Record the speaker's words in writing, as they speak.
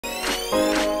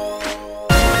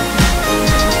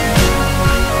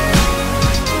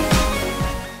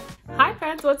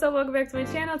hardships, what's up? Welcome back to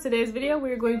my channel. Today's video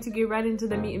we're going to get right into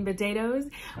the meat and potatoes,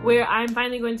 where I'm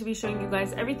finally going to be showing you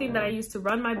guys everything that I use to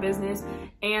run my business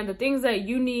and the things that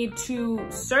you need to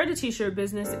start a t-shirt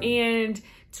business and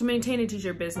to maintain a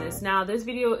t-shirt business. Now, this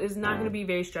video is not going to be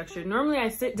very structured. Normally I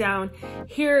sit down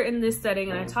here in this setting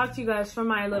and I talk to you guys from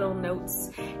my little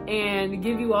notes and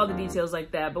give you all the details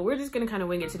like that, but we're just going to kind of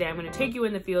wing it today. I'm going to take you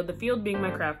in the field being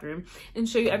my craft room, and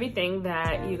show you everything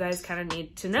that you guys kind of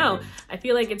need to know. I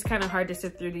feel like it's kind of hard to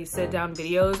sit through these sit down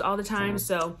videos all the time,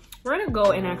 so we're going to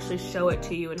go and actually show it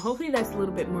to you, and hopefully that's a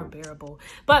little bit more bearable.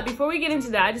 But before we get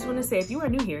into that, I just want to say, if you are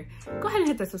new here, go ahead and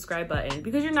hit the subscribe button,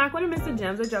 because you're not going to miss the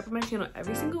gems I drop on my channel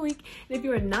every single week. And if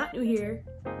you are not new here,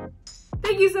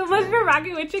 thank you so much for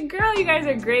rocking with your girl. You guys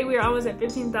are great. We are almost at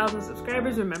 15,000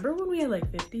 subscribers. Remember when we had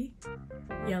like 50?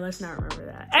 Yeah, let's not remember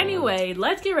that. Anyway,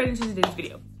 let's get right into today's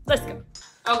video. Let's go.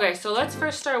 Okay, so let's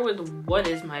first start with what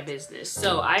is my business.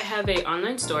 So I have an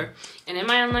online store, and in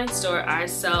my online store I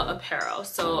sell apparel.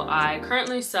 So I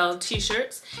currently sell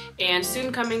t-shirts, and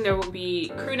soon coming there will be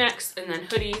crew necks and then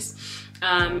hoodies.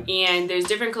 And there's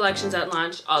different collections at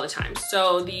launch all the time.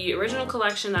 So the original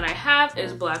collection that I have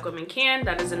is Black Women Can.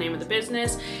 That is the name of the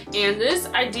business. And this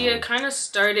idea kind of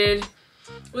started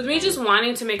with me just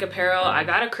wanting to make apparel. I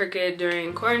got a Cricut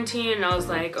during quarantine and I was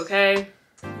like, okay,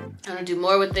 I'm gonna do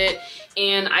more with it.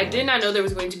 And I did not know there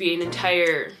was going to be an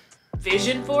entire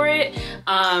vision for it.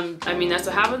 I mean, that's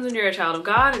what happens when you're a child of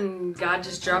God and God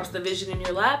just drops the vision in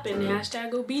your lap, and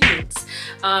hashtag obedience.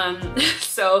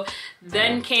 So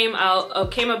then came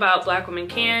about Black Women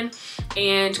Can,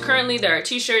 and currently there are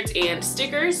t-shirts and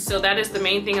stickers. So that is the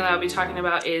main thing that I'll be talking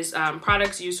about, is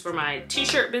products used for my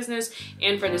t-shirt business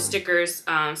and for the stickers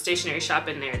stationery shop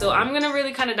in there. So I'm gonna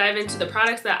really kind of dive into the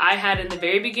products that I had in the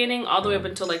very beginning all the way up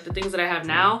until like the things that I have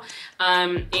now,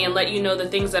 and let you know the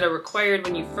things that are required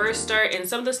when you first start. And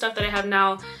some of the stuff that I have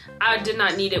now, I did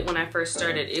not need it when I first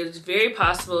started. It was very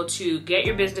possible to get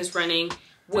your business running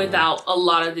without a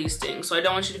lot of these things. So I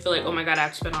don't want you to feel like, oh my God, I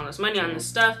have to spend all this money on this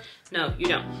stuff. No, you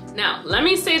don't. Now, let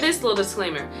me say this little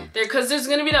disclaimer there, because there's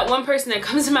gonna be that one person that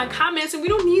comes in my comments and we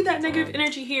don't need that negative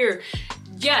energy here.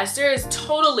 Yes, there is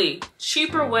totally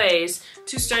cheaper ways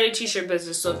to start a t-shirt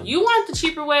business. So if you want the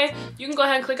cheaper way, you can go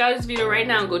ahead and click out of this video right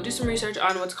now and go do some research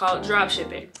on what's called drop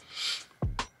shipping.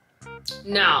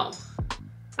 Now,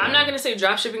 I'm not gonna say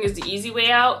drop shipping is the easy way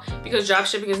out, because drop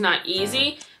shipping is not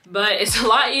easy, but it's a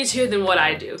lot easier than what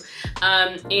I do.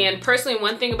 And personally,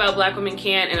 one thing about Black Women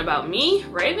Can and about me,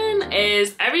 Raven,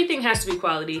 is everything has to be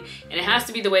quality, and it has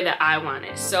to be the way that I want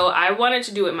it. So I wanted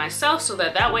to do it myself, so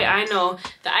that way I know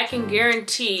that I can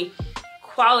guarantee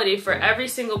quality for every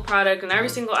single product and every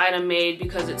single item made,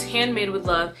 because it's handmade with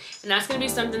love. And that's gonna be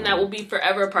something that will be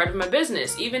forever a part of my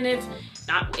business, even when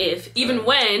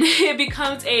it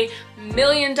becomes a $1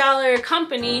 million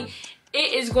company.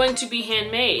 It is going to be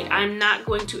handmade. I'm not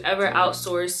going to ever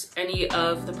outsource any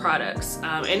of the products,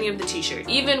 any of the t-shirts.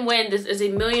 Even when this is a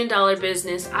 $1 million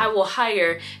business, I will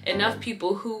hire enough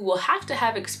people who will have to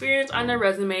have experience on their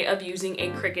resume of using a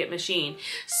Cricut machine.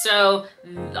 So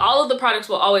all of the products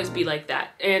will always be like that.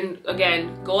 And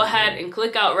again, go ahead and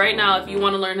click out right now if you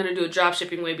want to learn how to do a drop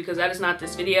shipping way, because that is not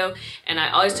this video. And I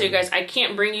always tell you guys, I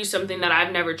can't bring you something that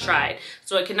I've never tried.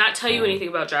 So I cannot tell you anything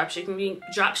about drop shipping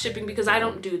because I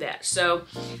don't do that. So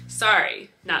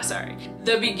not sorry.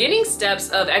 The beginning steps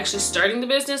of actually starting the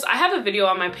business, I have a video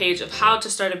on my page of how to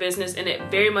start a business, and it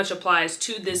very much applies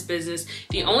to this business.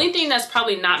 The only thing that's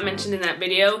probably not mentioned in that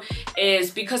video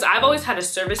is, because I've always had a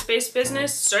service-based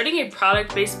business, starting a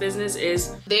product-based business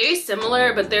is very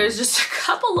similar, but there's just a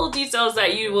couple little details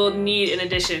that you will need in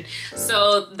addition.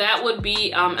 So that would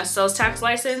be a sales tax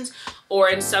license, or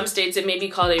in some states it may be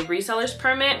called a reseller's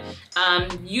permit.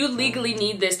 You legally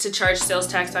need this to charge sales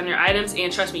tax on your items,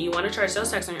 and trust me, you want to charge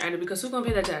sales tax on your item, because who's gonna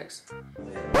pay that tax?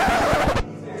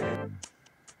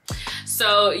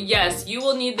 So yes, you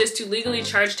will need this to legally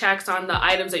charge tax on the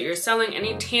items that you're selling.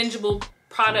 Any tangible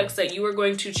products that you are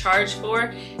going to charge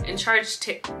for and charge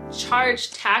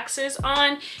taxes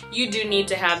on, you do need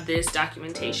to have this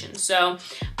documentation. So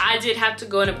I did have to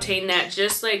go and obtain that.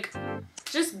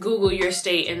 Just Google your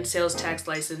state and sales tax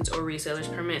license or reseller's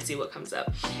permit, see what comes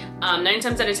up. 9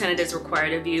 times out of 10 it is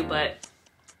required of you, but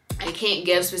I can't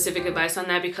give specific advice on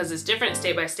that because it's different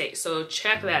state by state. So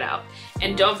check that out.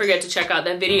 And don't forget to check out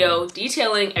that video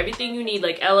detailing everything you need,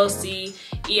 like LLC,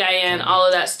 EIN, all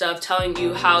of that stuff, telling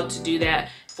you how to do that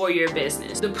for your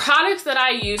business. The products that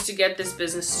I use to get this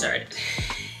business started.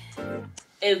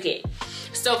 Okay,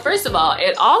 so first of all,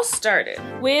 it all started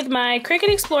with my Cricut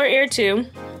Explorer Air 2,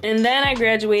 and then I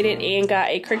graduated and got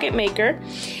a Cricut Maker.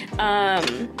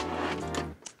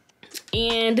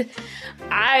 And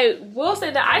I will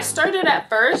say that I started at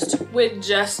first with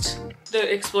just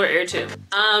the Explorer Air 2.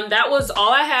 That was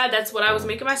all I had. That's what I was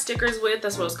making my stickers with.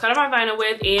 That's what I was cutting my vinyl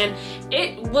with. And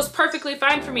it was perfectly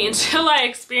fine for me until I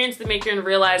experienced the Maker and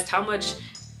realized how much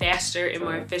faster and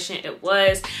more efficient it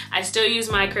was. I still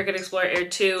use my Cricut Explorer Air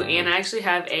 2, and I actually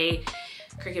have a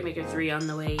Cricut Maker 3 on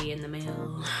the way in the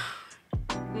mail.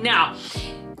 Now,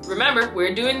 remember,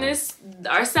 we're doing this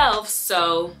ourselves,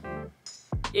 so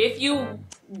if you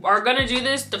are gonna do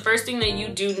this, the first thing that you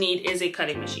do need is a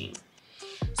cutting machine.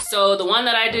 So the one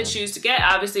that I did choose to get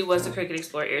obviously was the Cricut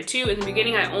Explorer Air 2. In the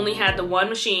beginning, I only had the one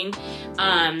machine.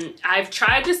 I've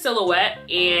tried the Silhouette,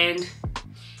 and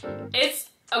it's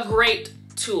a great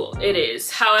tool. It is.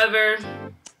 However,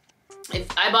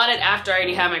 if I bought it after I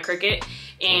already had my Cricut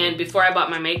and before I bought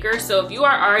my Maker. So if you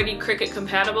are already Cricut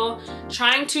compatible,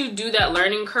 trying to do that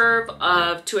learning curve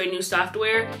to a new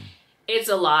software, it's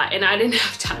a lot, and I didn't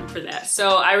have time for that.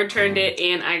 So I returned it,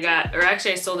 and I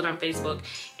sold it on Facebook,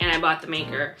 and I bought the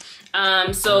Maker.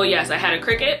 So yes, I had a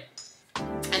Cricut,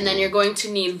 and then you're going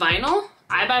to need vinyl.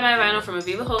 I buy my vinyl from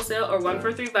Aviva Wholesale or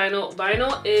 143 Vinyl.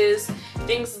 Vinyl is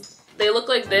things, they look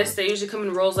like this. They usually come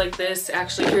in rolls like this.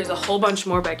 Actually, here's a whole bunch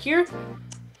more back here.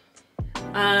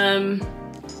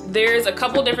 There's a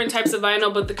couple different types of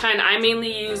vinyl, but the kind I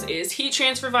mainly use is heat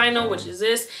transfer vinyl, which is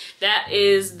this. That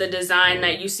is the design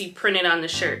that you see printed on the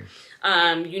shirt.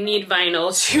 You need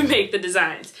vinyl to make the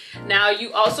designs. Now,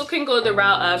 you also can go the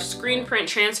route of screen print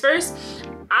transfers.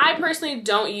 I personally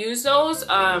don't use those.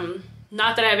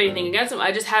 Not that I have anything against them,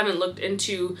 I just haven't looked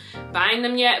into buying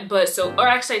them yet. Or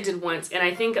actually I did once, and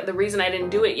I think the reason I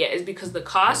didn't do it yet is because the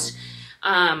cost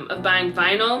of buying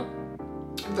vinyl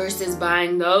versus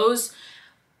buying those.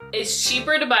 It's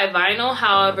cheaper to buy vinyl,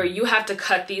 however, you have to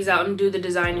cut these out and do the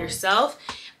design yourself.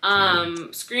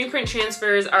 Screen print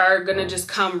transfers are gonna just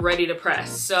come ready to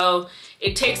press. So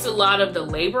it takes a lot of the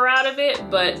labor out of it,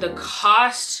 but the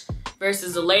cost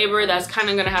versus the labor, that's kind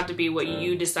of gonna have to be what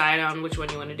you decide on which one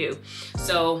you wanna do.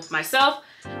 So myself,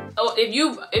 if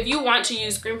you want to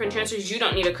use screen print transfers, you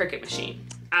don't need a Cricut machine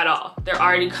at all. They're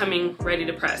already coming ready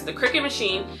to press. The Cricut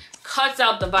machine cuts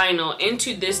out the vinyl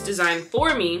into this design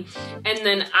for me, and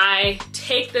then I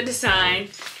take the design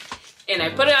and I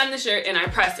put it on the shirt and I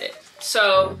press it.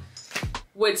 So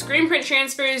with screen print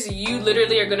transfers, you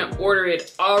literally are gonna order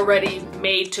it already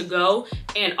made to go,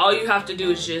 and all you have to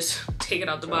do is just take it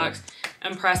out the box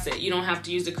and press it. You don't have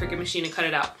to use the Cricut machine to cut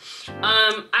it out.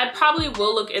 I probably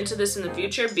will look into this in the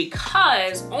future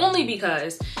only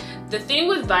because the thing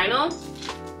with vinyl,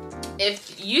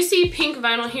 if you see pink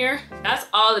vinyl here, that's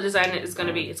all the design is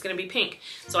gonna be. It's gonna be pink.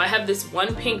 So I have this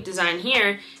one pink design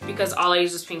here because all I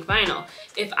use is pink vinyl.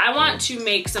 If I want to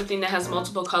make something that has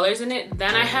multiple colors in it,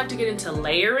 then I have to get into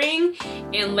layering,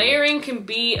 and layering can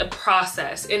be a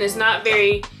process, and it's not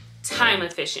very time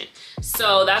efficient.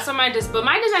 So that's on but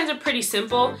my designs are pretty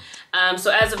simple. So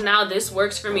as of now, this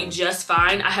works for me just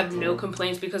fine. I have no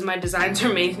complaints because my designs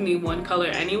are mainly one color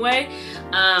anyway.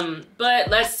 But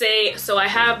let's say, so I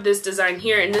have this design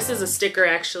here, and this is a sticker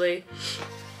actually.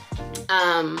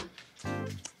 And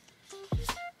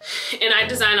I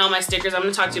design all my stickers. I'm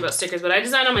gonna talk to you about stickers, but I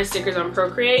design all my stickers on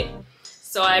Procreate.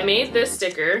 So I made this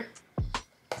sticker,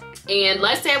 and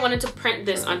let's say I wanted to print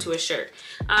this onto a shirt.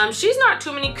 She's not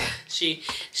too many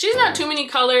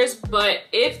colors, but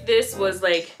if this was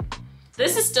like,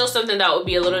 this is still something that would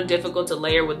be a little difficult to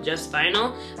layer with just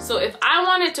vinyl. So if I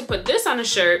wanted to put this on a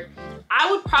shirt, I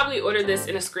would probably order this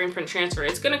in a screen print transfer.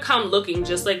 It's gonna come looking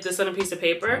just like this on a piece of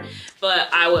paper, but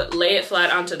I would lay it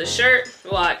flat onto the shirt.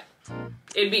 Well,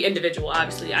 it'd be individual,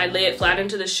 obviously. I'd lay it flat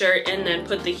into the shirt and then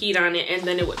put the heat on it, and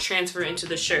then it would transfer into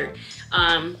the shirt,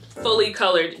 fully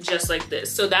colored just like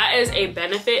this. So that is a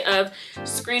benefit of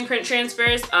screen print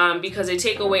transfers, because they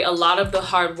take away a lot of the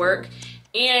hard work,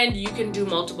 and you can do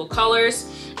multiple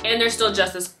colors, and they're still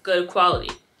just as good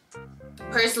quality.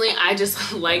 Personally, I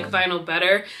just like vinyl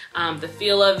better. The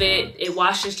feel of it, it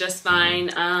washes just fine.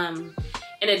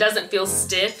 And it doesn't feel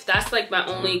stiff. That's like my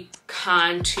only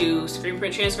con to screen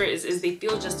print transfer is they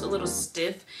feel just a little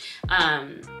stiff,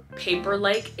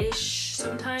 paper-like-ish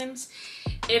sometimes,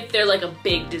 if they're like a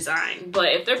big design. But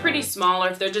if they're pretty small, or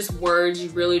if they're just words,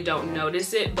 you really don't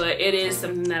notice it, but it is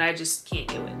something that I just can't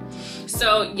get with.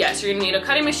 So yes, you're gonna need a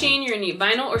cutting machine, you're gonna need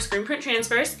vinyl or screen print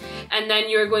transfers, and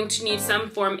then you're going to need some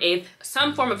form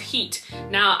of heat.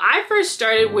 Now, I first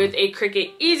started with a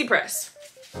Cricut Easy Press,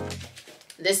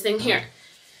 this thing here.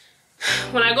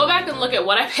 When I go back and look at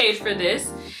what I paid for this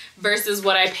versus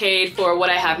what I paid for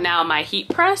what I have now, my heat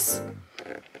press,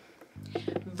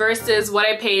 versus what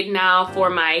I paid now for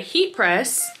my heat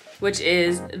press, which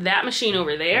is that machine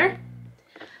over there,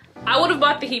 I would have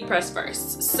bought the heat press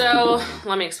first. So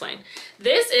let me explain.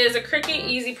 This is a Cricut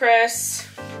Easy Press.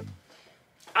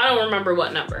 I don't remember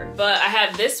what number, but I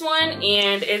have this one,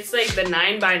 and it's like the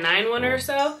 9x9 one or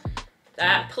so.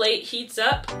 That plate heats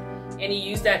up and you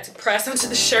use that to press onto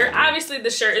the shirt. Obviously the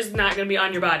shirt is not gonna be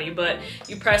on your body, but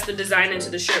you press the design into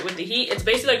the shirt with the heat. It's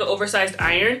basically like an oversized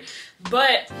iron,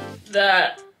 but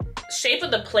the shape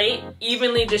of the plate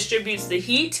evenly distributes the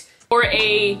heat for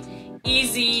a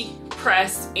easy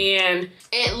press, and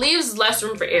it leaves less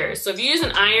room for errors. So if you use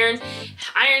an iron,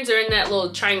 irons are in that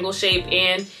little triangle shape,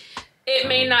 and it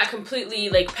may not completely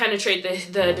like penetrate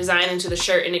the design into the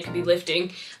shirt, and it could be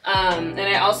lifting. And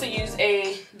I also use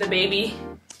the baby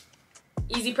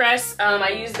Easy Press. I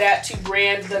use that to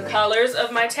brand the colors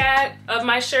of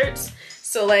my shirts.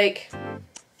 So like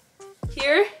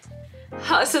here,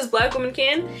 how it says Black Woman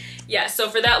Can. Yeah, so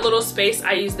for that little space,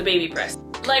 I use the baby press.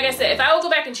 Like I said, if I will go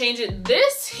back and change it,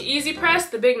 this Easy Press,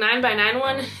 the big 9x9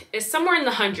 one, is somewhere in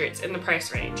the hundreds in the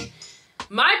price range.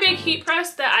 My big heat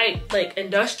press that I like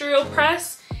industrial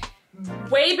press,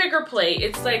 way bigger plate.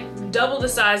 It's like double the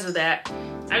size of that.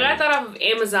 I got that off of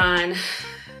Amazon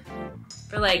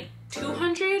for like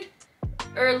 200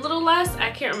 or a little less.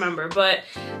 I can't remember, but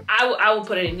I will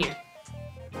put it in here.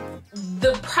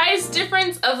 The price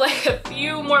difference of like a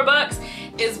few more bucks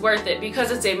is worth it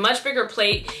because it's a much bigger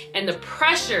plate, and the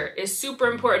pressure is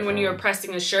super important when you're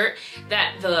pressing a shirt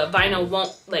that the vinyl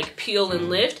won't like peel and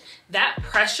lift. That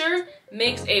pressure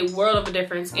makes a world of a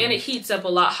difference, and it heats up a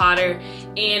lot hotter,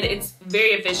 and it's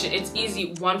very efficient. It's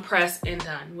easy, one press and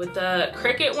done. With the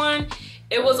Cricut one,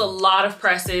 it was a lot of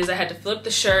presses. I had to flip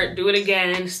the shirt, do it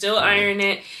again, still iron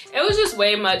it. It was just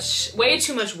way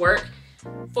too much work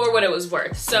for what it was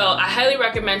worth. So I highly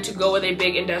recommend to go with a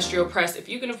big industrial press. If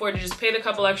you can afford to just pay the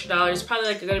couple extra dollars, probably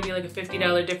like gonna be like a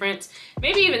 $50 difference,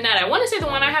 maybe even that. I want to say the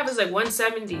one I have is like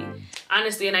 $170,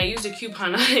 honestly, and I used a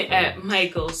coupon on it at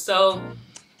Michael's. So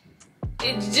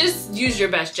just use your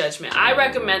best judgment. I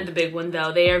recommend the big one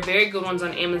though. They are very good ones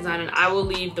on Amazon, and I will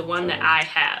leave the one that I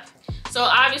have. So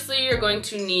obviously you're going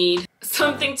to need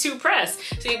something to press.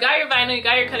 So you got your vinyl, you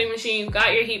got your cutting machine, you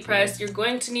got your heat press, you're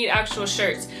going to need actual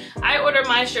shirts. I order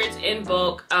my shirts in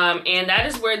bulk, and that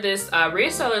is where this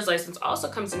reseller's license also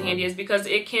comes in handy, is because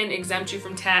it can exempt you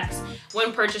from tax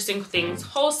when purchasing things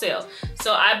wholesale.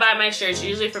 So I buy my shirts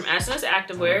usually from SNS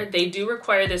Activewear. They do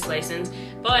require this license,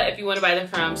 but if you want to buy them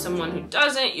from someone who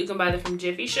doesn't, you can buy them from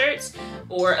Jayy Shirts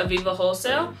or Aviva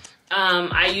Wholesale.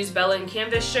 I use Bella and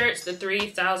Canvas shirts, the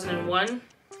 3001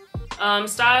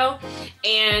 style,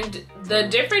 and the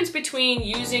difference between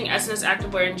using SNS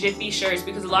Activewear and Jayy shirts,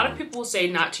 because a lot of people will say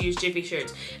not to use Jayy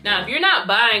shirts. Now, if you're not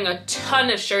buying a ton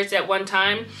of shirts at one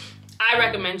time, I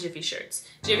recommend Jayy shirts.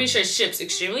 Jayy shirts ships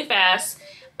extremely fast.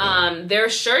 Their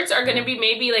shirts are gonna be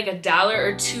maybe like $1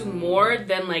 or $2 more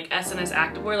than like SNS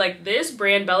Activewear. Like this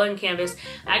brand, Bella and Canvas,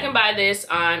 I can buy this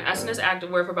on SNS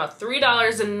Activewear for about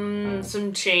 $3 and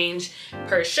some change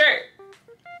per shirt.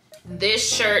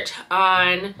 This shirt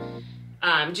on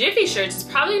Jayy shirts is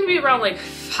probably gonna be around like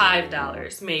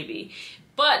 $5 maybe.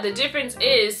 But the difference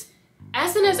is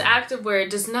SNS Activewear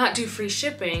does not do free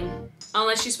shipping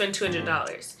unless you spend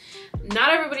 $200.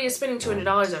 Not everybody is spending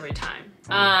 $200 every time.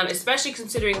 Especially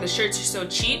considering the shirts are so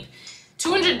cheap.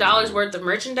 $200 worth of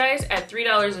merchandise at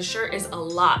 $3 a shirt is a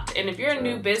lot. And if you're a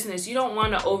new business, you don't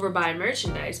want to overbuy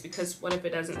merchandise, because what if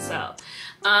it doesn't sell?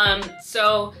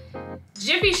 So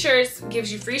Jayy shirts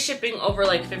gives you free shipping over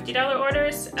like $50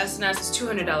 orders. SNS is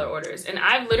 $200 orders. And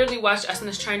I've literally watched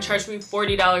SNS try and charge me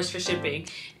 $40 for shipping,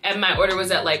 and my order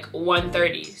was at like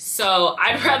 $130. So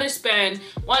I'd rather spend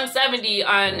 $170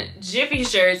 on Jayy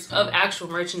shirts of actual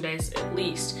merchandise at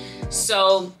least.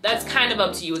 So that's kind of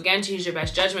up to you. Again, to use your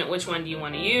best judgment, which one do you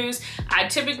want to use? I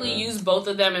typically use both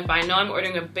of them. If I know I'm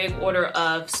ordering a big order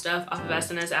of stuff off of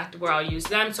SNS Activewear, I'll use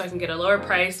them so I can get a lower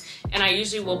price, and I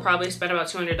usually will probably spend about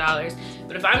 $200.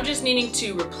 But if I'm just needing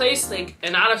to replace like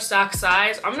an out of stock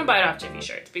size, I'm gonna buy it off Jayy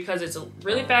shirts, because it's a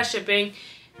really fast shipping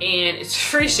and it's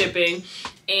free shipping,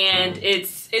 and it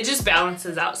just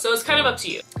balances out. So it's kind of up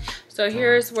to you. So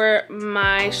here's where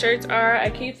my shirts are. I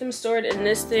keep them stored in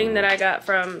this thing that I got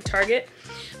from Target.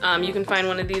 You can find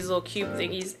one of these little cube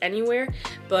thingies anywhere,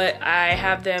 but I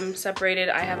have them separated.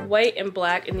 I have white and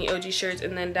black in the OG shirts,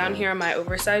 and then down here are my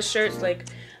oversized shirts, like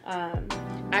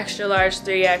extra large,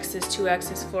 3Xs,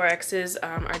 2Xs, 4Xs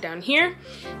are down here,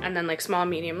 and then like small,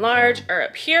 medium, large are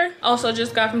up here. Also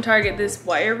just got from Target this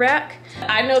wire rack.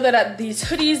 I know that these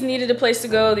hoodies needed a place to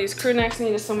go, these crew necks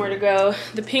needed somewhere to go.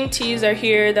 The pink tees are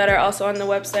here that are also on the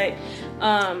website.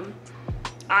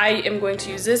 I am going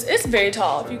to use this. It's very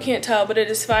tall, if you can't tell, but it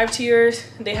is 5 tiers.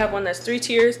 They have one that's 3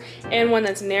 tiers, and one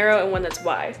that's narrow and one that's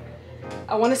wide.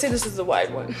 I want to say this is the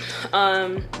wide one.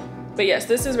 But yes,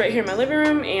 this is right here in my living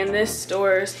room, and this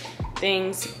stores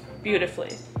things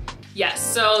beautifully. Yes,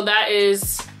 so that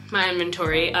is my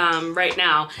inventory. Right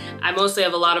now, I mostly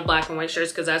have a lot of black and white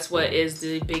shirts because that's what is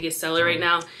the biggest seller right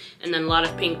now. And then a lot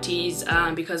of pink tees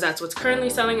because that's what's currently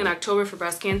selling in October for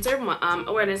breast cancer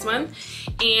awareness month.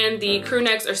 And the crew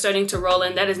necks are starting to roll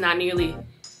in. That is not nearly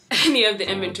any of the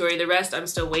inventory. The rest I'm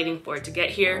still waiting for it to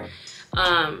get here.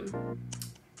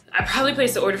 I probably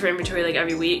place the order for inventory like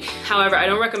every week. However, I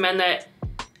don't recommend that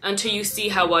until you see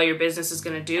how well your business is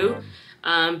gonna do.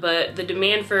 But the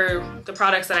demand for the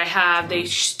products that I have, they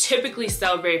typically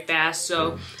sell very fast,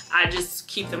 so I just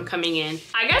keep them coming in.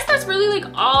 I guess that's really like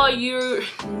all you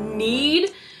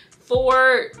need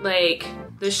for like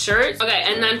the shirts. Okay,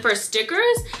 and then for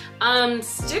stickers,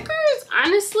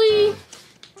 honestly,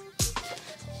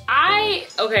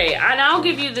 and I'll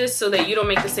give you this so that you don't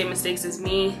make the same mistakes as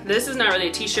me. This is not really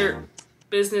a t-shirt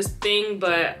business thing,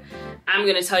 but I'm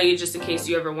gonna tell you just in case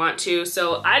you ever want to.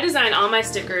 So I design all my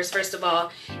stickers, first of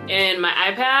all, in my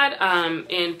iPad,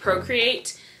 in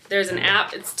Procreate. There's an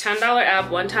app, it's a $10 app,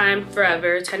 one time,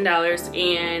 forever, $10,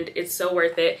 and it's so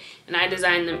worth it. And I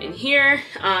designed them in here.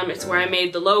 It's where I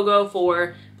made the logo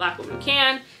for Black Woman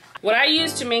Can. What I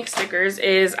use to make stickers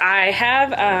is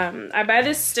I buy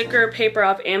this sticker paper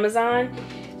off Amazon,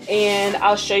 and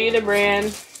I'll show you the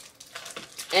brand.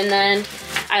 And then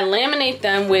I laminate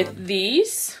them with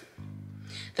these,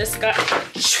 the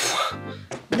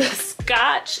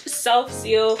Scotch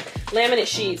self-seal laminate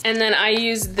sheets. And then I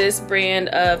use this brand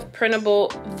of printable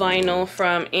vinyl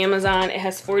from Amazon. It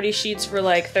has 40 sheets for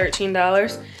like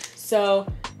 $13. So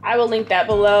I will link that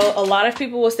below. A lot of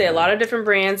people will say a lot of different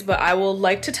brands, but I will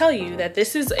like to tell you that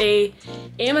this is a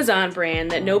Amazon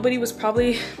brand that nobody was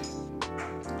probably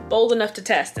bold enough to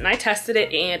test, and I tested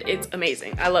it and it's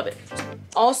amazing. I love it.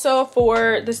 Also,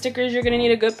 for the stickers, you're gonna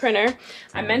need a good printer.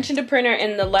 I mentioned a printer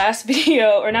in the last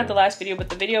video, or not the last video, but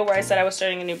the video where I said I was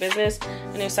starting a new business,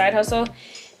 a new side hustle.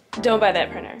 Don't buy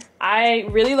that printer. I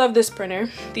really love this printer,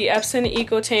 the Epson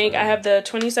EcoTank. I have the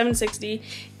 2760,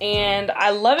 and I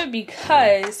love it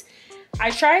because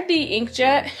I tried the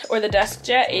inkjet or the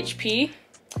DeskJet HP,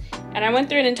 and I went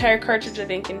through an entire cartridge of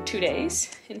ink in 2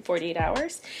 days, in 48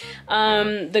 hours.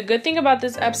 The good thing about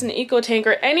this Epson EcoTank,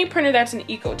 or any printer that's an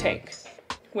EcoTank,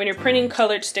 when you're printing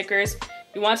colored stickers,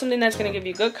 you want something that's gonna give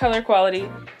you good color quality,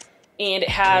 and it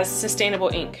has sustainable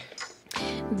ink.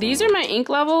 These are my ink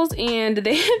levels, and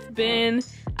they have been,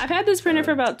 I've had this printer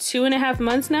for about 2.5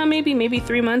 months now, maybe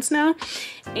 3 months now,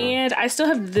 and I still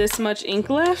have this much ink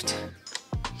left.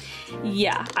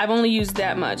 Yeah, I've only used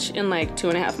that much in like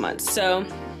 2.5 months, so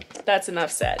that's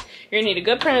enough said. You're gonna need a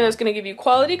good printer that's gonna give you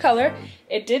quality color.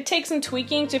 It did take some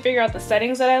tweaking to figure out the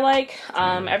settings that I like.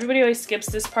 Everybody always skips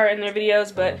this part in their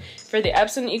videos, but for the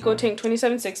Epson EcoTank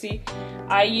 2760,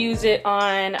 I use it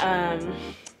on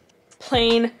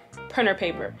plain printer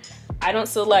paper. I don't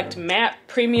select matte,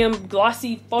 premium,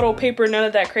 glossy photo paper, none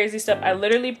of that crazy stuff. I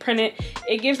literally print it.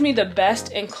 It gives me the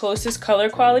best and closest color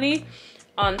quality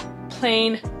on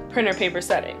plain printer paper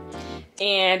setting.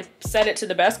 And set it to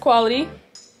the best quality.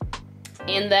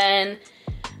 And then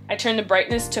I turn the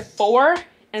brightness to 4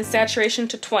 and saturation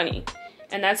to 20.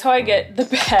 And that's how I get the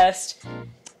best.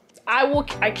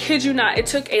 I kid you not, it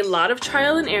took a lot of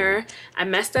trial and error. I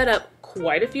messed that up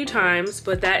quite a few times,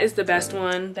 but that is the best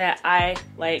one that I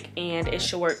like, and it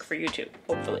should work for you too,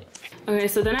 hopefully. Okay,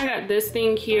 so then I got this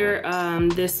thing here,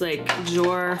 this like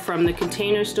drawer from the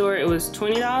Container Store. It was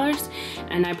 $20,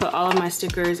 and I put all of my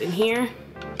stickers in here.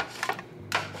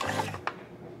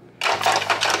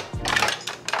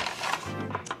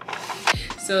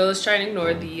 So let's try and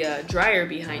ignore the dryer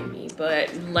behind me.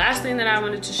 But last thing that I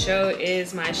wanted to show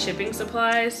is my shipping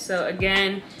supplies. So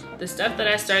again, the stuff that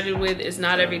I started with is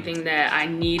not everything that I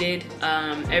needed.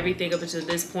 Everything up until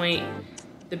this point,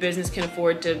 the business can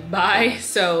afford to buy.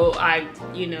 So I,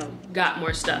 got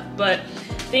more stuff. But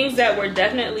things that were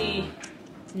definitely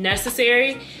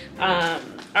necessary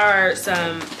are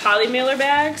some poly mailer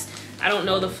bags. I don't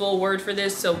know the full word for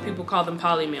this, so people call them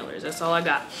poly mailers. That's all I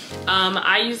got.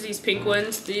 I use these pink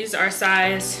ones. These are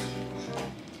size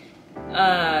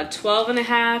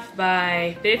 12.5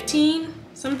 by 15,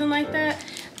 something like that.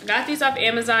 I got these off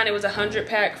Amazon. It was a 100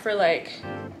 pack for like,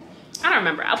 I don't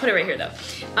remember. I'll put it right here though.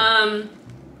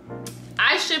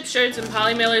 I ship shirts and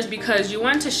poly mailers because you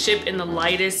want to ship in the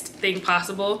lightest thing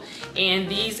possible, and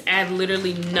these add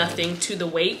literally nothing to the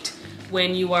weight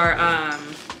when you are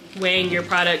weighing your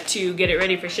product to get it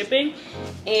ready for shipping.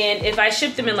 And if I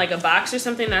ship them in like a box or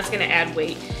something, that's gonna add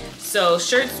weight. So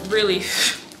shirts really,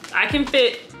 I can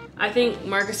fit, I think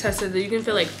Marcus has said that you can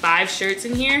fit like 5 shirts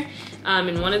in here,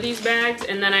 in one of these bags,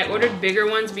 and then I ordered bigger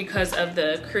ones because of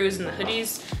the crews and the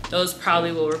hoodies. Those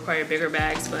probably will require bigger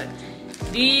bags, but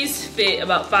these fit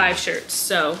about 5 shirts,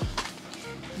 so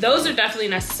those are definitely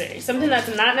necessary. Something that's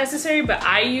not necessary but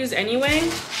I use anyway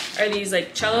are these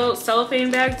like cellophane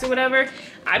bags or whatever.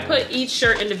 I put each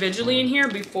shirt individually in here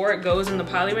before it goes in the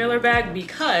poly mailer bag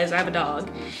because I have a dog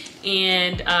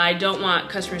and I don't want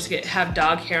customers to have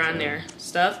dog hair on their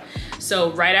stuff.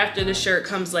 So right after the shirt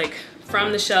comes like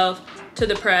from the shelf to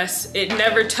the press, it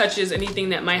never touches anything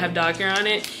that might have dog hair on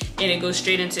it, and it goes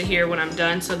straight into here when I'm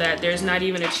done, so that there's not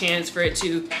even a chance for it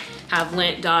to have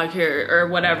lint, dog hair, or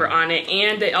whatever on it.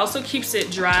 And it also keeps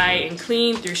it dry and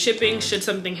clean through shipping. Should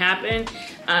something happen,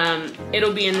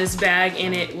 it'll be in this bag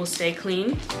and it will stay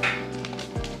clean.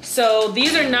 So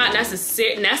these are not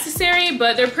necessary,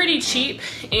 but they're pretty cheap,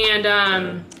 and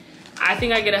I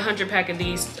think I get a 100 pack of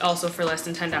these also for less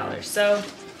than $10. So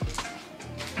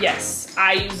yes,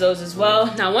 I use those as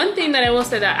well. Now, one thing that I will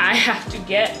say that I have to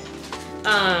get,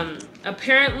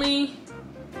 apparently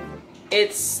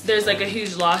there's like a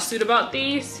huge lawsuit about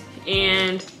these,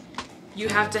 and you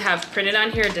have to have printed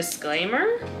on here a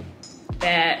disclaimer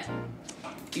that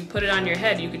if you put it on your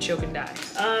head, you could choke and die.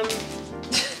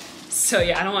 So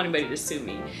yeah, I don't want anybody to sue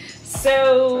me.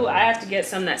 So I have to get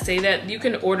some that say that. You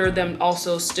can order them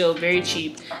also still very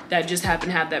cheap that just happen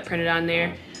to have that printed on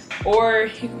there. Or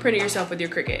you can print it yourself with your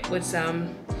Cricut with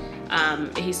some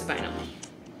adhesive vinyl.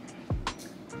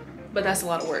 But that's a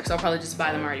lot of work, so I'll probably just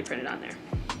buy them already printed on there.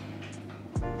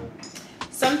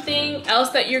 Something else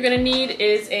that you're gonna need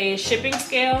is a shipping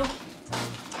scale.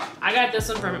 I got this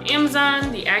one from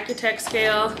Amazon, the Accutech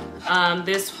scale.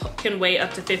 This can weigh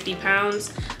up to 50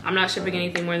 pounds. I'm not shipping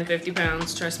anything more than 50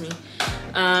 pounds, trust me.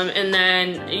 And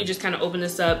then you just kind of open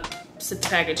this up, sit the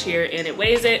package here, and it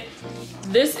weighs it.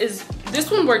 This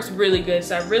one works really good,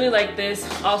 so I really like this.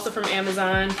 Also from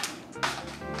Amazon.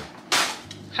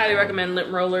 Highly recommend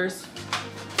lint rollers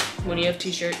when you have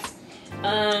t-shirts.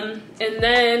 And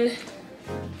then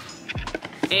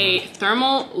a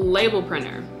thermal label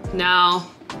printer. Now,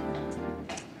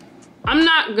 I'm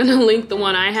not gonna link the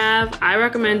one I have. I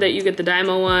recommend that you get the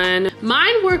Dymo one.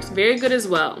 Mine works very good as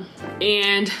well,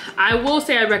 and I will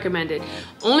say I recommend it.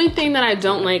 Only thing that I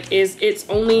don't like is it's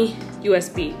only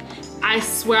USB. I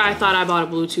swear I thought I bought a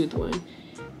Bluetooth one,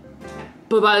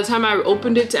 but by the time I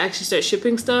opened it to actually start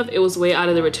shipping stuff, it was way out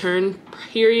of the return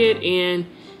period, and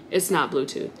it's not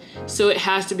Bluetooth. So it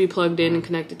has to be plugged in and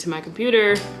connected to my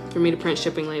computer for me to print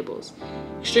shipping labels.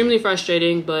 Extremely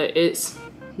frustrating, but it's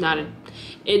not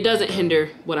it doesn't hinder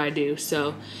what I do.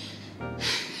 So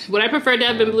would I prefer to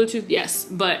have been Bluetooth? Yes,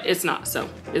 but it's not, so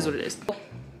it is what it is.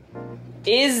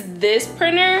 Is this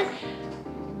printer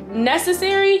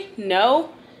necessary?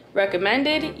 No.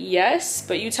 Recommended? Yes,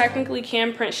 but you technically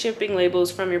can print shipping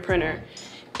labels from your printer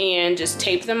and just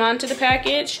tape them onto the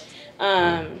package.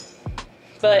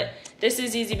 But this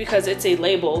is easy because it's a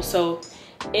label, so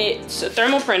it's a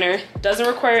thermal printer, doesn't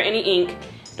require any ink.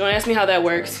 Don't ask me how that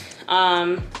works.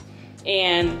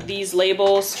 And these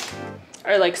labels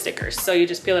are like stickers, so you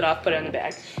just peel it off, put it in the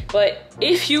bag. But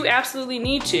if you absolutely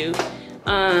need to,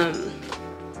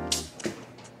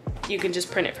 you can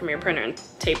just print it from your printer and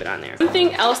tape it on there.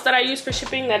 Something else that I use for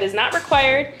shipping that is not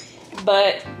required,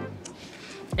 but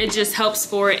it just helps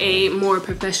for a more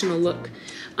professional look.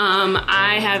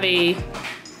 I have a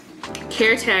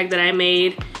care tag that I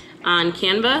made on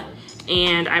Canva,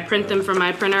 and I print them from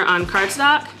my printer on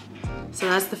cardstock. So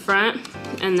that's the front,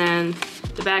 and then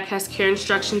the back has care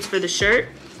instructions for the shirt.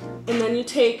 And then you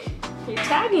take a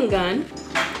tagging gun,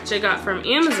 which I got from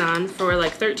Amazon for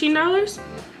like $13.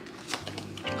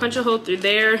 Punch a hole through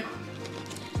there,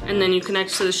 and then you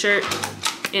connect to the shirt,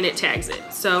 and it tags it.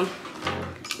 So,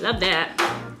 love that.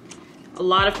 A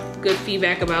lot of good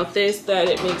feedback about this, that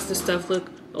it makes the stuff look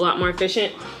a lot more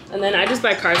efficient. And then I just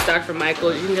buy cardstock from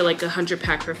Michael. You can get like a 100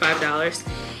 pack for $5.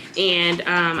 And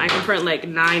I can print like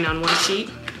 9 on one sheet.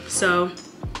 So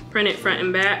print it front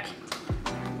and back.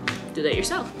 Do that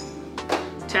yourself.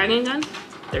 Tagging gun,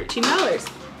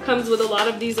 $13. Comes with a lot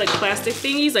of these like plastic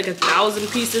thingies, like 1,000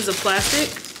 pieces of plastic.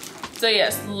 So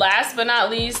yes, last but not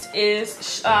least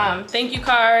is thank you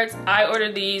cards. I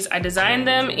ordered these, I designed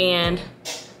them and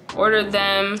ordered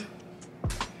them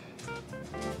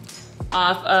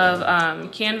off of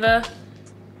Canva.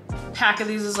 Pack of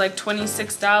these is like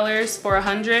 $26 for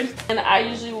 100, and I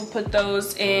usually will put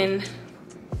those in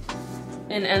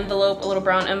an envelope, a little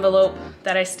brown envelope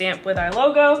that I stamp with our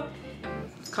logo.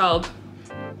 It's called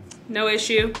No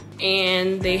Issue,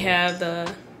 and they have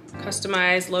the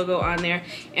customized logo on there,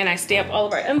 and I stamp all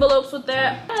of our envelopes with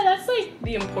that. Yeah, that's like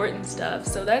the important stuff,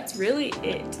 so that's really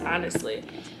it, honestly.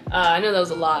 I know that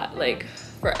was a lot, like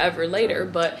forever later.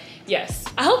 But yes,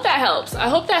 I hope that helps. I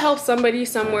hope that helps somebody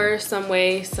somewhere, some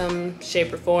way, some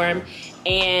shape or form.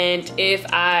 And if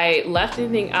I left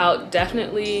anything out,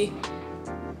 definitely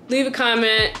leave a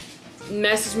comment,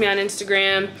 message me on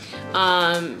Instagram.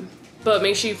 But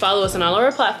make sure you follow us on all of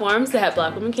our platforms that have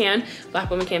Black Women Can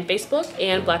Facebook,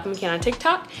 and Black Women Can on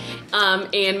TikTok.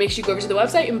 And make sure you go over to the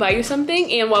website and buy you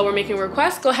something. And while we're making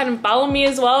requests, go ahead and follow me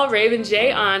as well, Raven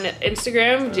Jayy on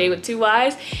Instagram, Jayy with 2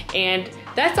 Y's. And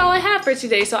that's all I have for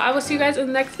today. So I will see you guys in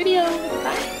the next video.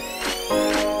 Bye.